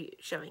 Thanks for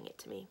showing it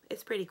to me.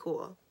 It's pretty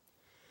cool.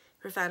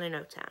 Profound in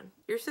Oaktown.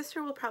 Your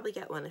sister will probably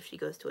get one if she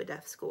goes to a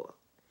deaf school.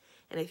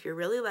 And if you're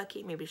really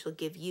lucky, maybe she'll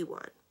give you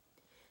one.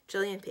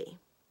 Jillian P.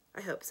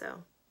 I hope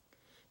so.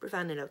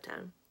 Profound in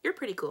Oaktown. You're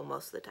pretty cool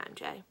most of the time,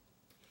 Jay.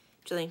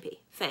 Jillian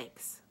P.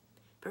 Thanks.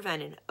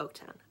 Profound in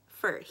Oaktown.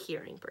 For a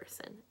hearing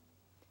person.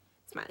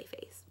 Smiley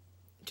face.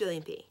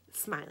 Jillian P.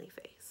 Smiley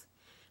face.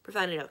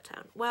 Profound in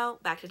Oaktown. Well,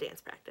 back to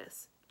dance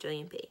practice.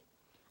 Jillian P.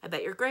 I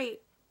bet you're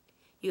great.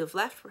 You have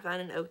left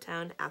Profound in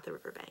Oaktown at the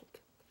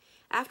riverbank.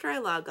 After I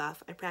log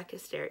off, I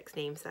practice Derek's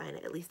name sign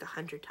at least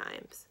 100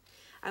 times.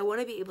 I want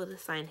to be able to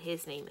sign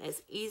his name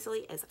as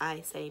easily as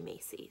I say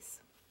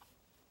Macy's.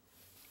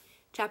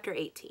 Chapter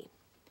 18.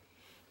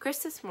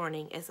 Christmas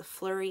morning is a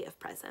flurry of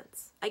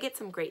presents. I get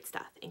some great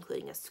stuff,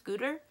 including a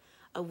scooter,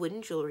 a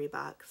wooden jewelry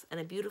box, and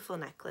a beautiful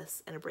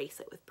necklace and a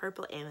bracelet with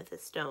purple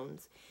amethyst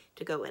stones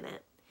to go in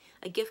it,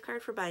 a gift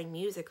card for buying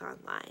music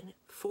online,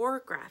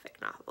 4 graphic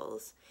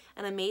novels,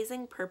 an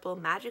amazing purple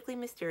magically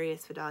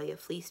mysterious Vidalia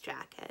fleece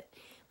jacket,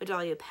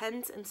 Vidalia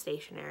pens and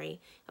stationery,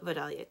 a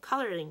Vidalia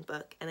coloring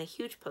book, and a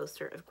huge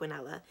poster of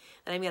Gwynella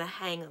that I'm going to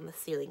hang on the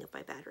ceiling of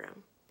my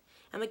bedroom.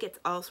 Emma gets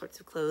all sorts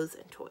of clothes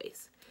and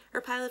toys.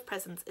 Her pile of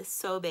presents is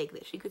so big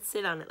that she could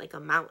sit on it like a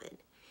mountain.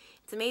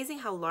 It's amazing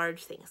how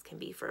large things can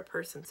be for a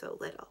person so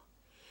little.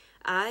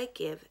 I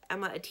give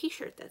Emma a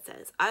t-shirt that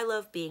says, I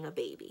love being a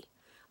baby.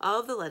 All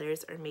of the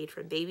letters are made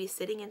from babies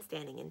sitting and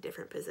standing in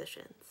different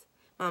positions.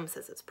 Mom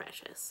says it's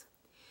precious.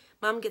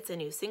 Mom gets a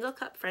new single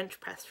cup French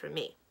press from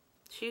me.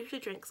 She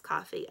usually drinks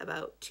coffee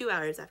about 2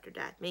 hours after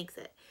Dad makes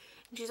it,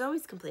 and she's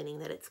always complaining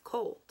that it's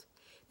cold.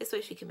 This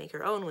way she can make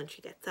her own when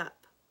she gets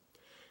up.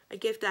 I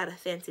give Dad a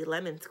fancy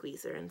lemon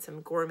squeezer and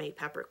some gourmet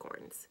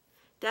peppercorns.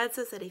 Dad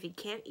says that if he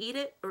can't eat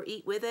it or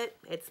eat with it,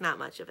 it's not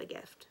much of a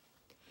gift.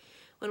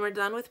 When we're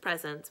done with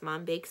presents,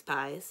 Mom bakes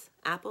pies,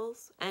 apple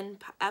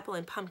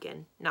and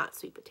pumpkin, not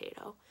sweet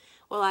potato,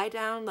 while I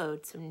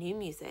download some new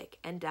music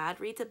and Dad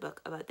reads a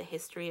book about the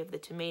history of the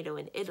tomato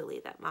in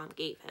Italy that Mom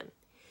gave him.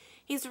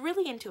 He's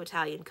really into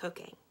Italian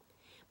cooking.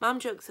 Mom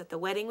jokes that the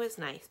wedding was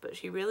nice, but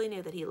she really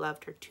knew that he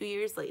loved her 2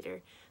 years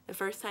later, the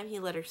first time he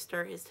let her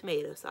stir his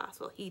tomato sauce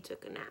while he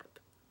took a nap.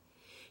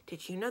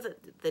 Did you know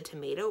that the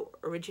tomato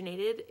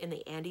originated in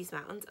the Andes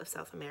Mountains of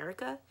South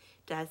America?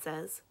 Dad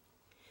says.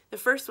 The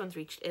first ones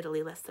reached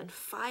Italy less than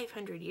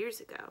 500 years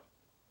ago.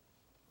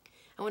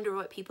 I wonder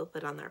what people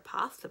put on their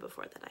pasta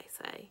before that, I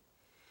say.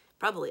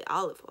 Probably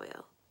olive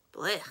oil.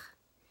 Blech.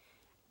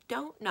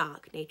 Don't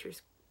knock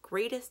nature's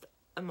greatest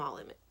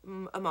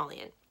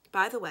emollient.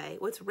 By the way,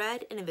 what's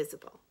red and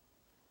invisible?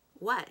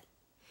 What?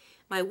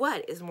 My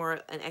what is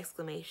more an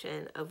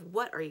exclamation of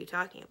what are you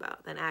talking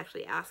about than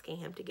actually asking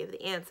him to give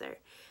the answer,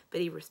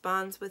 but he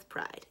responds with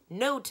pride.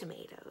 No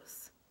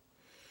tomatoes.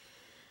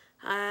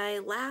 I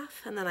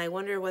laugh and then I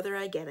wonder whether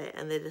I get it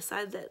and they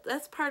decide that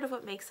that's part of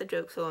what makes the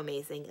joke so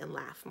amazing and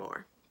laugh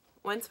more.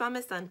 Once Mom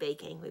is done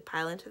baking, we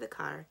pile into the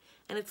car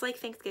and it's like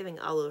Thanksgiving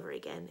all over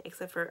again,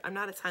 except for I'm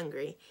not as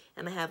hungry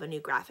and I have a new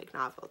graphic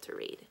novel to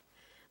read.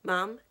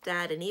 Mom,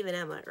 Dad, and even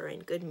Emma are in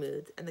good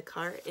moods, and the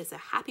car is a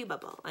happy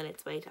bubble on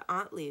its way to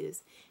Aunt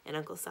Lou's and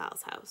Uncle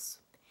Sal's house.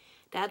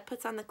 Dad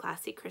puts on the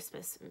classic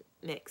Christmas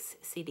mix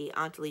CD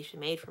Aunt Alicia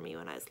made for me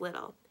when I was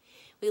little.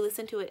 We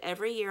listen to it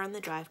every year on the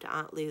drive to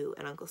Aunt Lou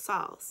and Uncle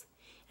Sal's.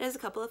 It has a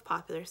couple of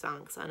popular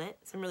songs on it,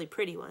 some really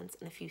pretty ones,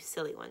 and a few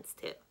silly ones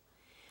too.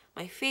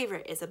 My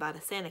favorite is about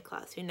a Santa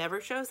Claus who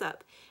never shows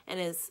up and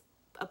is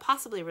a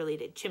possibly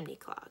related chimney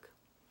clog.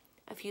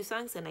 A few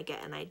songs in, I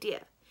get an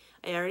idea.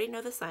 I already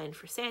know the sign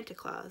for Santa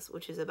Claus,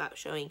 which is about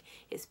showing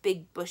his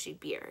big bushy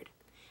beard.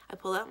 I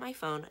pull out my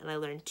phone and I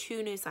learn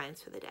 2 new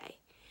signs for the day.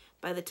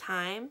 By the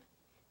time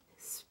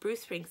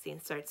Bruce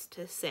Springsteen starts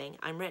to sing,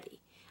 I'm ready.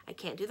 I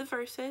can't do the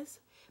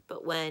verses,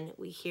 but when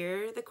we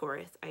hear the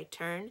chorus, I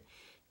turn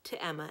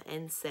to Emma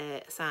and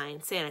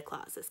sign Santa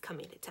Claus is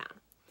coming to town.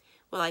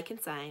 Well, I can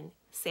sign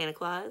Santa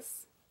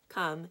Claus,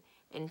 come,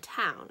 and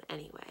town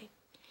anyway.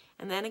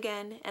 And then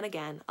again and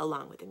again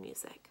along with the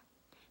music.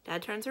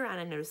 Dad turns around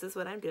and notices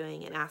what I'm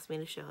doing and asks me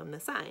to show him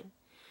the sign.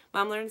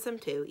 Mom learns them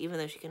too, even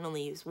though she can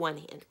only use one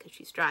hand because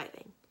she's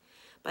driving.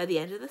 By the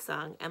end of the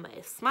song, Emma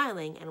is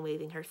smiling and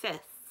waving her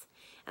fists,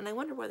 and I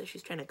wonder whether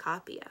she's trying to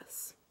copy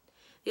us.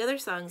 The other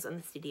songs on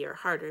the CD are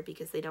harder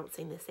because they don't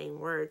sing the same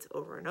words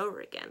over and over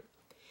again.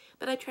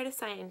 But I try to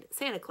sign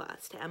Santa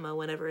Claus to Emma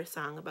whenever a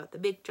song about the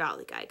big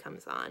jolly guy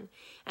comes on,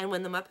 and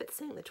when the Muppets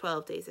sing the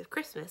 12 Days of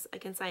Christmas, I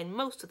can sign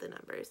most of the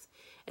numbers,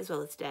 as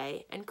well as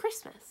day and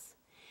Christmas.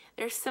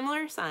 They're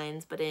similar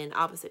signs, but in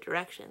opposite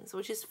directions,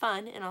 which is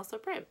fun and also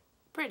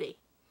pretty.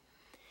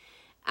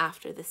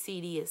 After the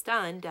CD is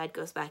done, Dad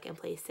goes back and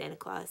plays Santa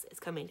Claus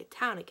is Coming to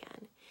Town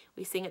again.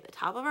 We sing at the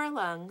top of our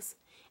lungs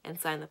and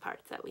sign the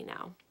parts that we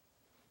know.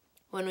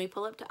 When we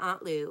pull up to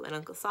Aunt Lou and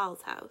Uncle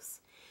Sal's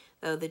house,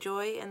 though, the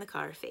joy in the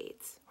car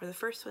fades. We're the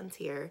first ones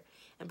here,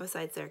 and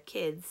besides their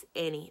kids,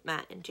 Annie,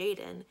 Matt, and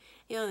Jaden,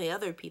 the only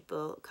other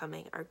people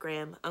coming are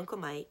Graham, Uncle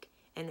Mike,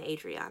 and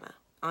Adriana.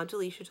 Aunt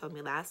Alicia told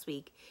me last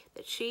week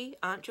that she,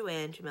 Aunt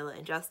Joanne, Jamila,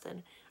 and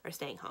Justin are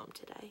staying home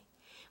today.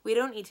 We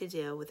don't need to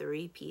deal with a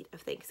repeat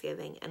of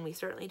Thanksgiving, and we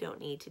certainly don't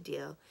need to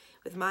deal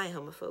with my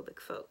homophobic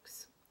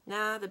folks.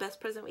 Nah, the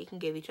best present we can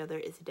give each other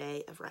is a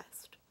day of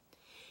rest.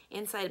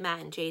 Inside,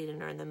 Matt and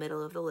Jaden are in the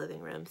middle of the living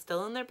room,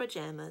 still in their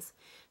pajamas,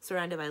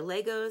 surrounded by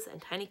Legos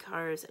and tiny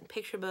cars and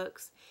picture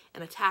books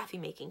and a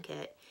taffy-making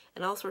kit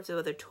and all sorts of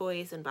other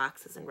toys and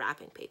boxes and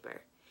wrapping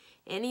paper.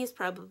 Annie is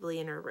probably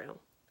in her room.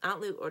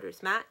 Aunt Lou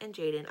orders Matt and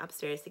Jaden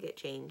upstairs to get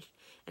changed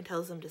and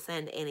tells them to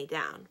send Annie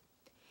down.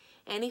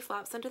 Annie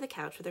flops onto the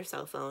couch with her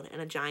cell phone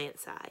and a giant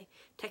sigh,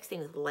 texting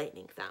with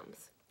lightning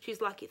thumbs.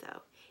 She's lucky,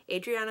 though.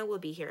 Adriana will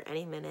be here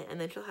any minute, and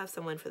then she'll have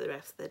someone for the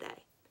rest of the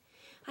day.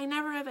 I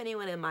never have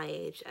anyone in my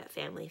age at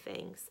family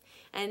things,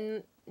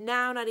 and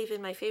now not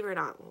even my favorite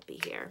aunt will be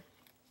here.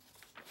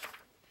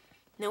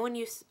 No one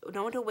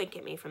to wink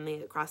at me from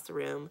across the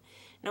room,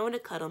 no one to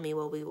cuddle me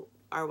while we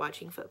are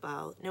watching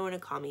football, no one to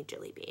call me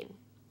Jilly Bean.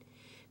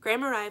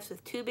 Graham arrives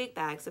with 2 big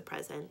bags of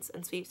presents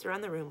and sweeps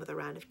around the room with a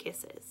round of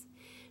kisses.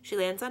 She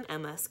lands on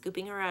Emma,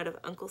 scooping her out of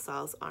Uncle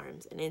Saul's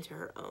arms and into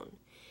her own.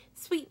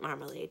 Sweet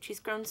Marmalade, she's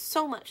grown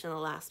so much in the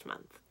last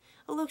month.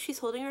 Oh, look, she's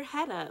holding her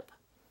head up.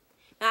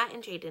 Matt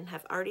and Jaden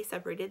have already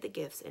separated the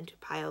gifts into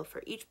a pile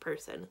for each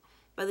person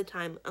by the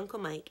time Uncle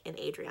Mike and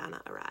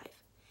Adriana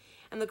arrive.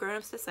 And the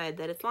grown-ups decide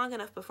that it's long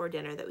enough before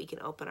dinner that we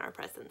can open our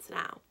presents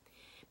now.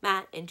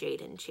 Matt and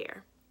Jaden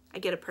cheer. I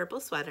get a purple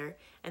sweater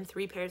and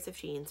 3 pairs of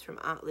jeans from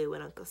Aunt Lou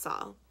and Uncle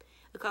Saul,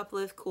 a couple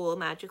of cool,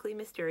 magically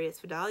mysterious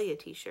Vidalia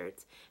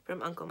t-shirts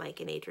from Uncle Mike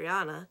and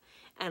Adriana,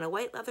 and a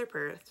white leather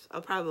purse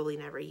I'll probably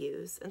never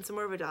use, and some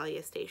more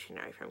Vidalia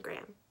stationery from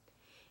Graham.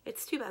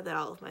 It's too bad that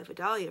all of my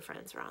Vidalia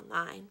friends are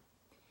online.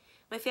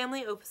 My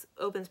family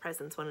opens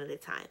presents one at a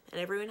time,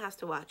 and everyone has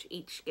to watch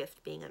each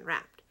gift being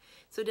unwrapped,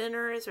 so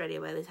dinner is ready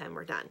by the time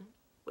we're done.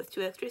 With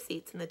 2 extra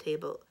seats in the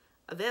table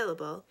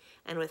available,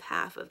 and with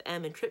half of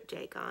Em and Trip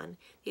Jake on,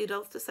 the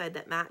adults decide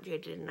that Matt,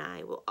 Jaden, and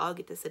I will all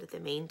get to sit at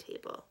the main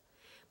table.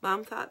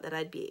 Mom thought that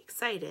I'd be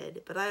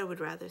excited, but I would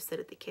rather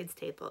sit at the kids'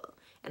 table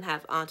and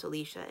have Aunt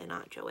Alicia and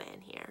Aunt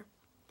Joanne here.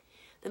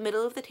 The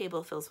middle of the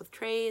table fills with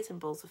trays and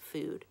bowls of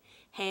food,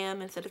 ham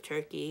instead of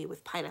turkey,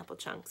 with pineapple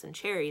chunks and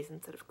cherries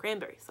instead of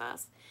cranberry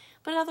sauce,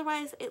 but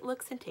otherwise it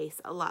looks and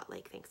tastes a lot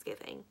like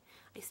Thanksgiving.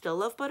 I still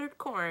love buttered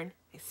corn.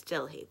 I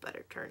still hate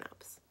buttered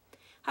turnips.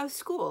 How's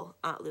school?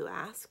 Aunt Lou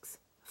asks.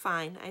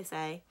 Fine, I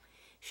say.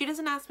 She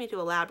doesn't ask me to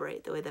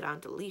elaborate the way that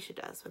Aunt Alicia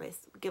does when I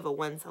give a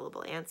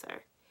 1-syllable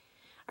answer.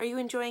 Are you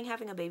enjoying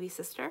having a baby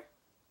sister?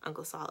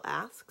 Uncle Saul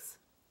asks.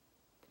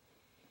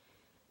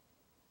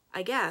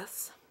 I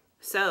guess.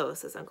 So,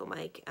 says Uncle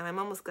Mike, and I'm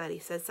almost glad he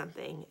says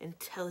something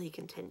until he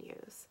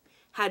continues.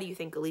 How do you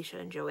think Alicia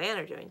and Joanne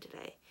are doing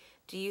today?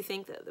 Do you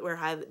think that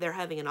they're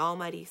having an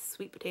almighty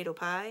sweet potato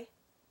pie?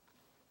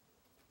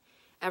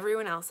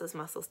 Everyone else's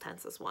muscles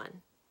tense as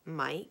one.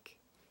 Mike?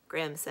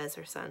 Graham says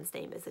her son's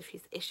name as if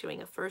she's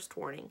issuing a first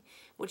warning,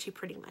 which she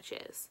pretty much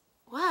is.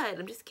 What?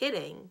 I'm just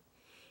kidding.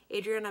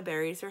 Adriana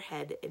buries her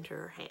head into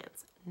her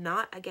hands.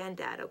 Not again,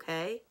 Dad,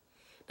 okay?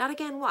 Not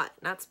again what?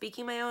 Not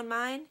speaking my own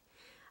mind?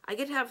 I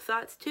get to have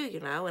thoughts too, you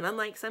know, and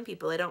unlike some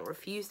people, I don't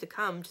refuse to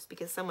come just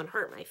because someone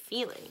hurt my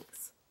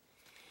feelings.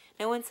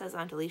 No one says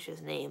Aunt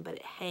Alicia's name, but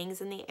it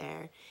hangs in the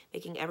air,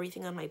 making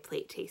everything on my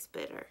plate taste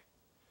bitter.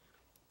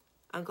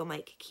 Uncle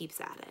Mike keeps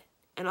at it,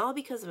 and all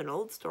because of an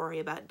old story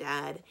about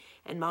Dad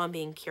and Mom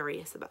being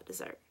curious about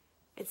dessert.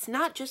 It's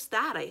not just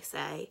that, I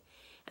say,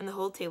 and the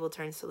whole table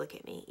turns to look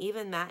at me,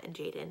 even Matt and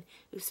Jaden,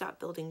 who stopped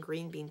building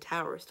green bean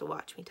towers to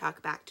watch me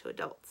talk back to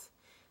adults.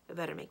 I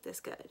better make this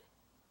good.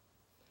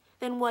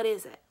 Then what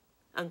is it?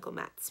 Uncle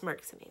Matt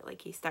smirks at me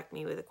like he stuck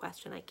me with a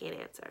question I can't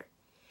answer.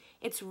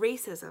 It's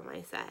racism,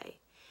 I say,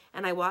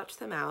 and I watch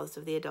the mouths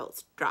of the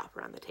adults drop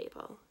around the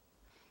table.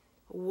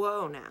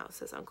 Whoa now,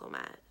 says Uncle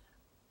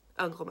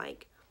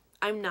Mike,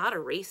 I'm not a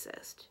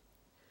racist.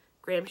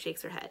 Graham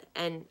shakes her head,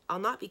 and I'll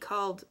not be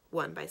called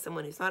one by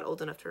someone who's not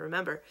old enough to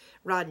remember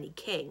Rodney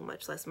King,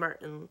 much less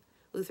Martin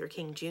Luther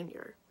King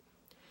Jr.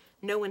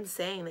 No one's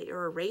saying that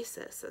you're a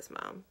racist, says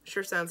Mom.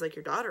 Sure sounds like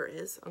your daughter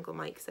is, Uncle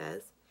Mike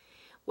says.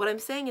 What I'm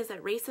saying is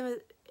that racism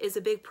is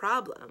a big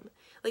problem,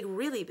 like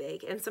really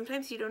big, and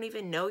sometimes you don't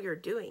even know you're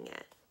doing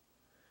it.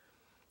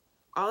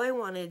 All I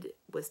wanted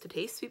was to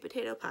taste sweet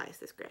potato pie,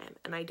 says Graham,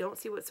 and I don't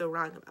see what's so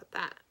wrong about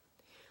that.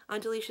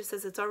 Aunt Alicia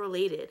says it's all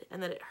related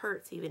and that it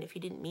hurts even if you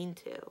didn't mean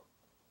to.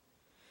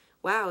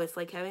 Wow, it's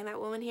like having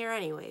that woman here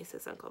anyway,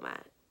 says Uncle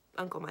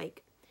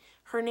Mike.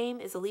 Her name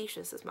is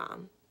Alicia, says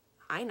Mom.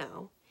 I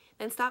know.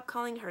 Then stop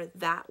calling her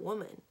that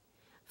woman.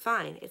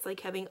 Fine, it's like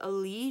having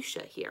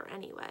Alicia here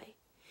anyway.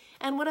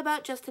 And what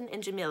about Justin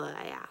and Jamila,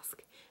 I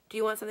ask. Do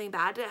you want something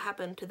bad to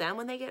happen to them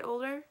when they get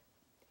older?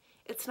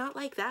 It's not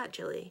like that,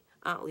 Jilly.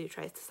 Aunt Lou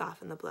tries to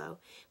soften the blow,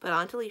 but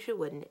Aunt Alicia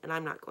wouldn't, and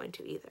I'm not going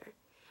to either.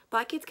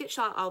 Black kids get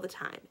shot all the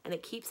time, and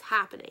it keeps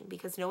happening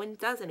because no one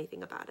does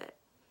anything about it.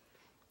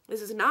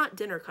 This is not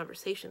dinner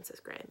conversation, says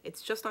Graham.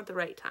 It's just not the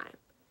right time.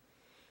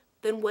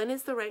 Then when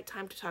is the right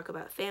time to talk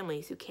about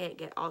families who can't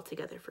get all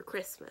together for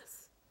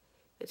Christmas?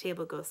 The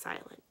table goes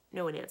silent.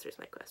 No one answers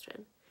my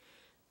question.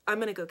 I'm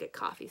gonna go get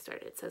coffee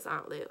started, says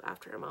Aunt Lou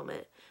after a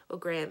moment, while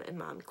Graham and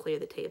Mom clear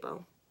the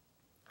table.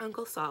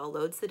 Uncle Saul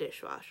loads the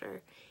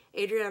dishwasher.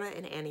 Adriana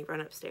and Annie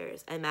run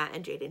upstairs, and Matt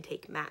and Jaden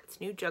take Matt's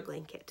new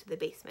juggling kit to the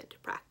basement to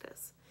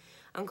practice.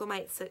 Uncle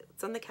Mike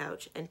sits on the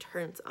couch and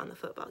turns on the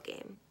football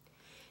game.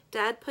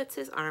 Dad puts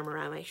his arm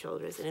around my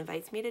shoulders and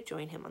invites me to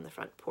join him on the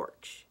front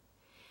porch.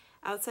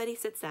 Outside, he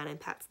sits down and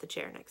pats the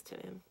chair next to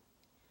him.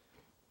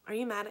 Are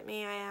you mad at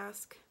me, I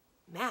ask.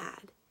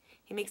 Mad?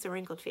 He makes a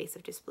wrinkled face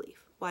of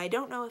disbelief. Why, I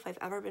don't know if I've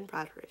ever been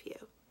prouder of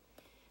you.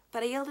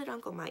 But I yelled at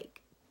Uncle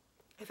Mike.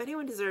 If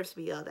anyone deserves to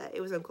be yelled at,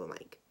 it was Uncle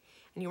Mike.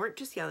 And you weren't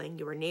just yelling,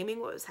 you were naming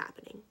what was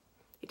happening.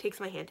 He takes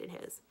my hand in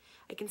his.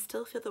 I can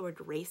still feel the word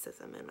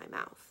racism in my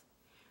mouth.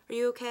 Are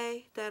you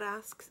okay? Dad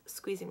asks,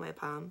 squeezing my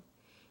palm.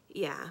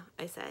 Yeah,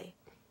 I say.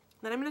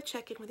 Then I'm going to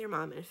check in with your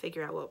mom and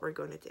figure out what we're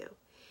going to do.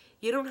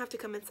 You don't have to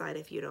come inside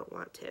if you don't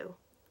want to.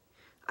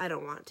 I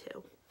don't want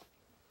to.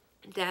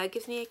 Dad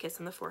gives me a kiss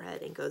on the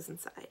forehead and goes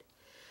inside.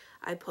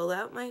 I pull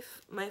out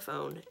my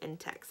phone and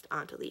text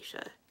Aunt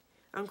Alicia.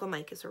 Uncle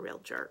Mike is a real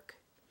jerk.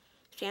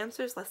 She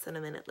answers less than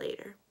a minute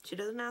later. She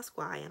doesn't ask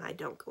why, and I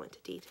don't go into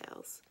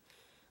details.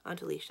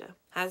 Aunt Alicia,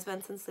 has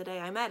been since the day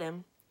I met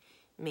him.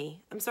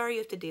 Me, I'm sorry you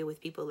have to deal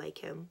with people like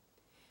him.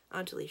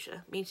 Aunt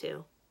Alicia, me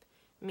too.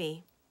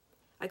 Me,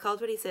 I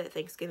called what he said at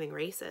Thanksgiving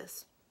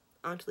racist.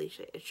 Aunt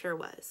Alicia, it sure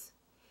was.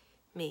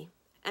 Me,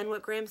 and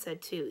what Graham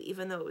said too,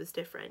 even though it was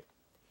different.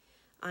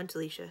 Aunt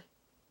Alicia,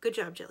 good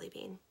job, Jelly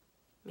Bean.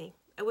 Me,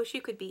 I wish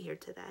you could be here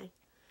today.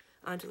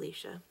 Aunt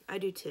Alicia, I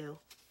do too.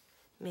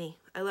 Me,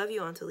 I love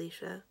you, Aunt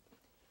Alicia.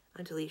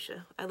 Aunt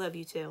Alicia, I love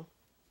you too.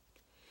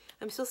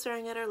 I'm still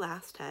staring at our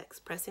last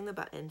text, pressing the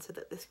button so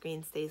that the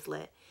screen stays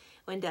lit,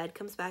 when Dad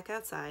comes back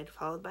outside,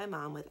 followed by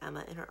Mom with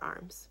Emma in her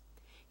arms.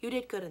 You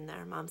did good in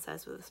there, Mom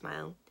says with a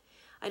smile.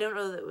 I don't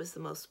know that it was the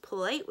most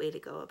polite way to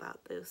go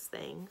about those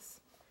things.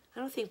 I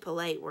don't think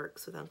polite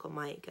works with Uncle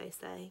Mike, I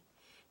say.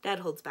 Dad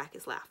holds back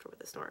his laughter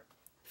with a snort.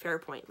 Fair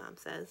point, Mom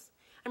says.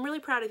 I'm really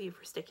proud of you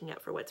for sticking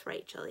up for what's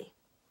right, Jilly.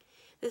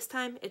 This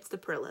time, it's the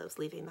Perillos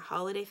leaving the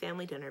holiday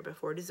family dinner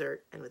before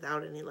dessert and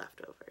without any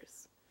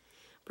leftovers.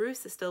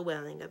 Bruce is still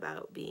wailing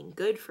about being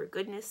good for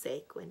goodness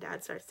sake when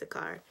Dad starts the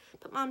car,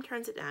 but Mom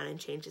turns it down and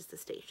changes the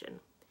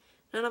station.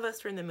 None of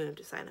us are in the mood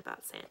to sign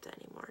about Santa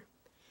anymore.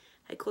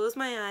 I close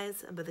my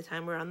eyes, and by the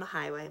time we're on the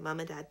highway, Mom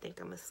and Dad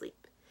think I'm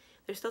asleep.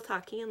 They're still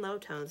talking in low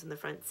tones in the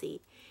front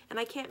seat, and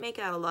I can't make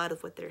out a lot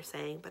of what they're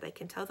saying, but I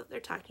can tell that they're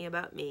talking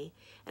about me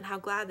and how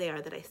glad they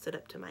are that I stood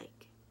up to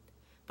Mike.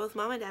 Both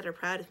Mom and Dad are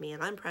proud of me,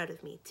 and I'm proud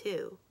of me,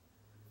 too.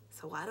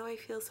 So why do I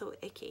feel so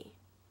icky?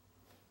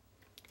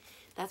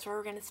 That's where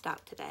we're going to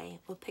stop today.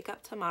 We'll pick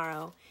up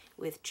tomorrow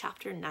with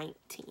Chapter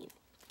 19.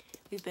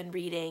 We've been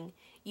reading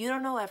You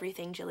Don't Know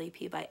Everything, Jilly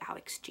P by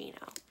Alex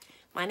Gino.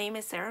 My name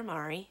is Sarah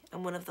Mari.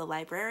 I'm one of the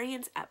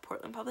librarians at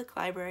Portland Public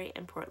Library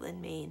in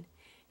Portland, Maine.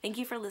 Thank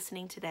you for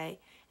listening today,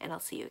 and I'll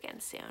see you again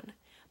soon.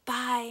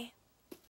 Bye!